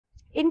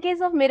In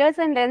case of mirrors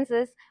and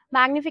lenses,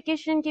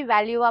 magnification की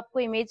value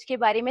आपको image के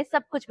बारे में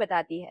सब कुछ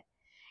बताती है.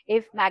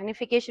 If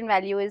magnification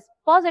value is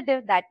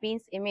positive, that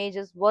means image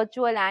is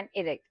virtual and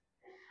erect.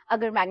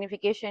 अगर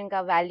magnification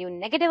का value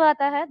negative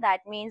आता है,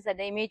 that means that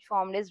the image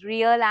formed is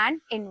real and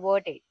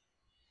inverted.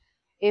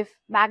 If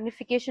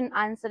magnification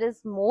answer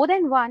is more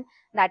than 1,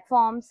 that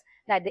forms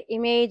that the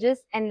image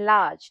is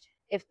enlarged.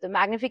 If the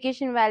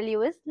magnification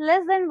value is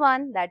less than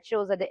 1, that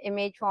shows that the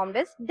image formed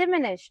is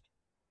diminished.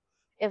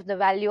 If the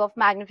value of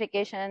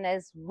magnification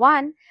is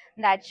 1,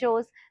 that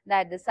shows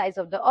that the size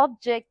of the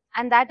object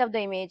and that of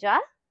the image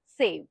are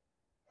same.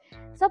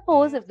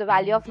 Suppose if the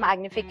value of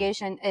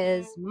magnification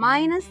is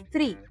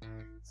 -3,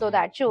 so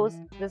that shows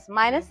this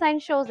minus sign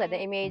shows that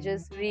the image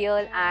is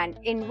real and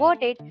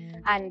inverted,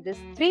 and this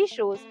 3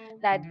 shows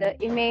that the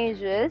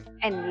image is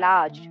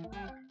enlarged.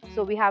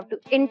 So we have to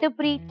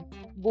interpret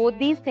both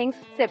these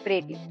things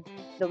separately,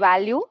 the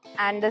value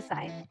and the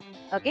sign.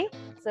 Okay,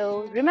 so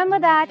remember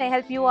that I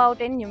help you out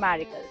in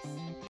numericals.